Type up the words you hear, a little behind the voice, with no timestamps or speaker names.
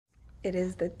It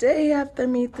is the day after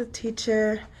Meet the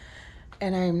Teacher,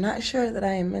 and I am not sure that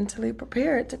I am mentally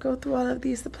prepared to go through all of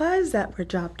these supplies that were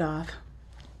dropped off.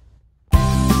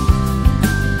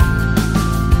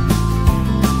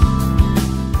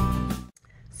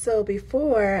 So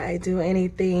before I do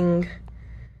anything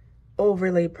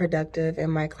overly productive in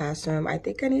my classroom, I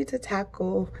think I need to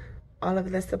tackle all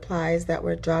of the supplies that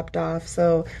were dropped off.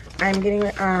 So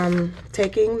I'm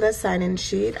taking the sign-in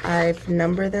sheet. I've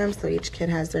numbered them so each kid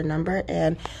has their number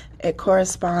and it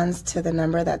corresponds to the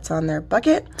number that's on their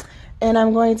bucket. And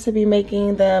I'm going to be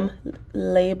making them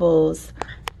labels.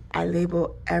 I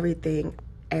label everything,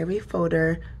 every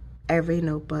folder, every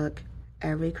notebook,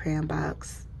 every crayon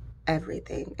box,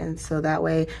 everything. And so that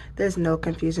way there's no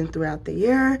confusion throughout the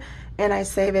year, and I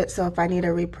save it so if I need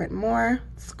to reprint more,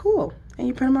 it's cool. And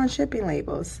you print them on shipping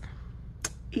labels.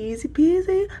 Easy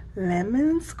peasy,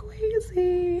 lemon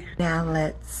squeezy. Now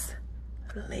let's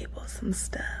label some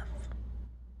stuff.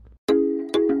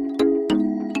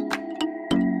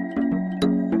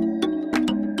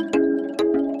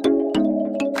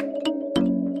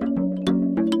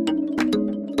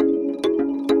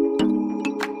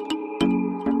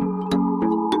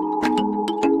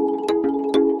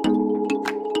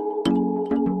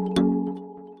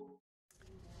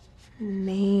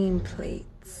 Nameplates.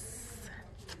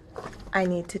 I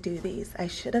need to do these. I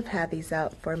should have had these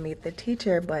out for Meet the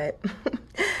Teacher, but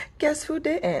guess who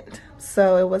didn't?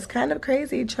 So it was kind of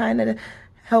crazy trying to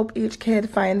help each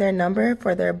kid find their number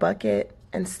for their bucket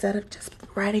instead of just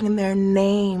writing their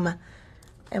name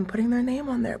and putting their name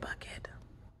on their bucket.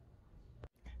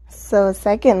 So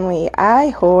secondly, I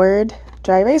hoard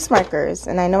dry erase markers,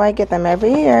 and I know I get them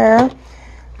every year,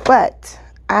 but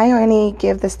I only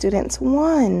give the students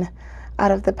one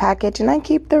out of the package and I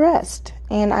keep the rest.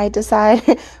 And I decide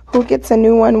who gets a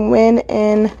new one when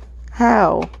and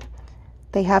how.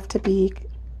 They have to be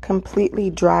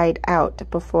completely dried out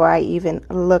before I even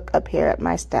look up here at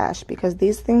my stash because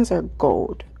these things are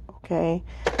gold, okay?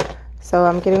 So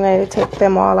I'm getting ready to take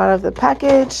them all out of the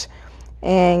package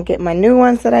and get my new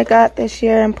ones that I got this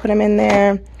year and put them in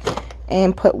there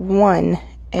and put one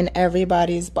in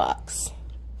everybody's box.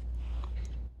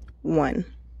 One.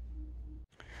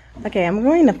 Okay, I'm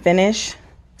going to finish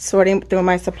sorting through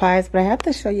my supplies, but I have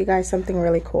to show you guys something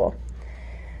really cool.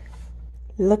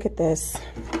 Look at this.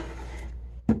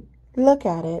 Look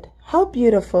at it. How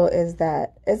beautiful is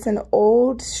that? It's an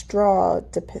old straw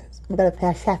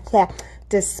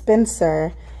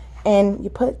dispenser, and you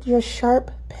put your sharp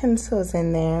pencils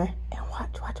in there, and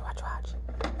watch.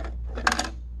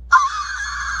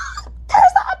 Ah,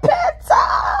 there's a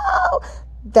pencil!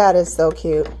 That is so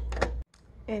cute.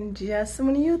 And just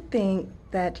when you think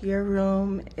that your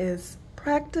room is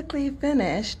practically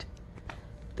finished,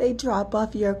 they drop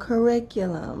off your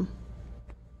curriculum.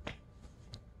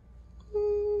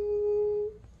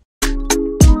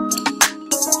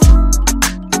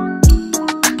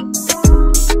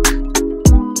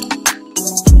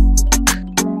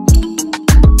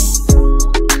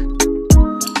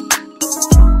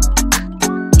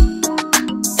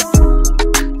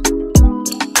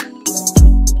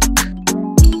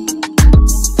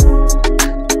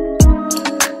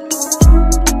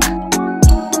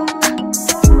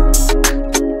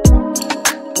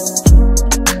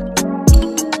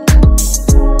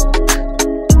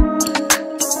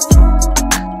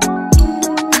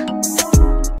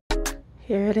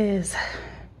 Here it is.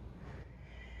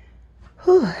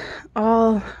 Whew.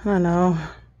 All, I don't know,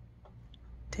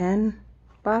 10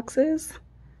 boxes?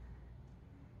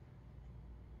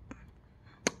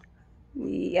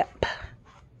 Yep.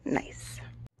 Nice.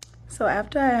 So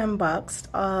after I unboxed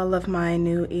all of my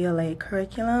new ELA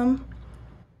curriculum,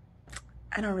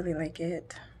 I don't really like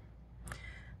it.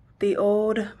 The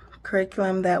old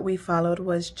curriculum that we followed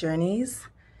was Journeys,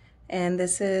 and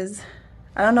this is,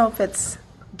 I don't know if it's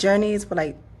Journeys, but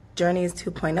like Journeys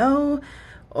 2.0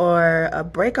 or a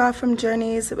break off from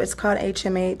Journeys. It's called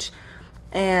HMH,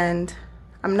 and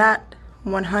I'm not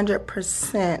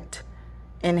 100%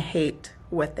 in hate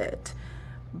with it,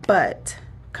 but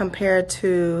compared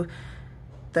to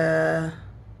the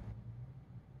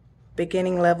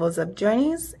beginning levels of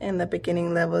Journeys and the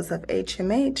beginning levels of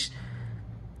HMH,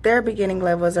 their beginning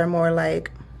levels are more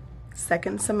like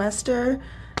second semester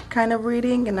kind of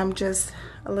reading, and I'm just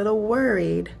a little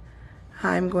worried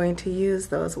how I'm going to use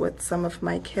those with some of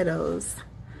my kiddos.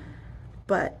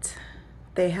 But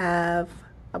they have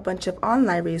a bunch of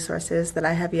online resources that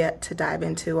I have yet to dive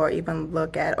into or even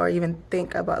look at or even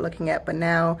think about looking at, but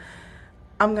now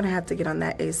I'm gonna have to get on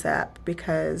that ASAP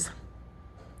because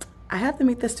I have to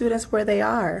meet the students where they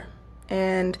are.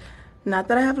 And not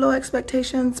that I have low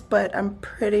expectations, but I'm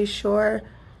pretty sure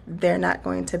they're not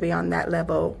going to be on that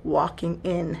level walking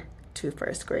in to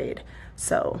first grade.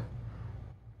 So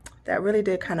that really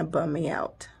did kind of bum me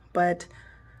out. But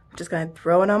I'm just gonna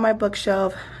throw it on my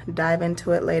bookshelf, dive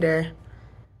into it later,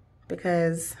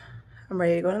 because I'm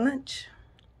ready to go to lunch.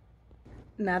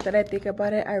 Now that I think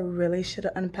about it, I really should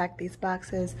have unpacked these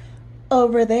boxes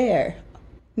over there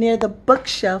near the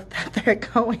bookshelf that they're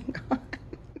going on.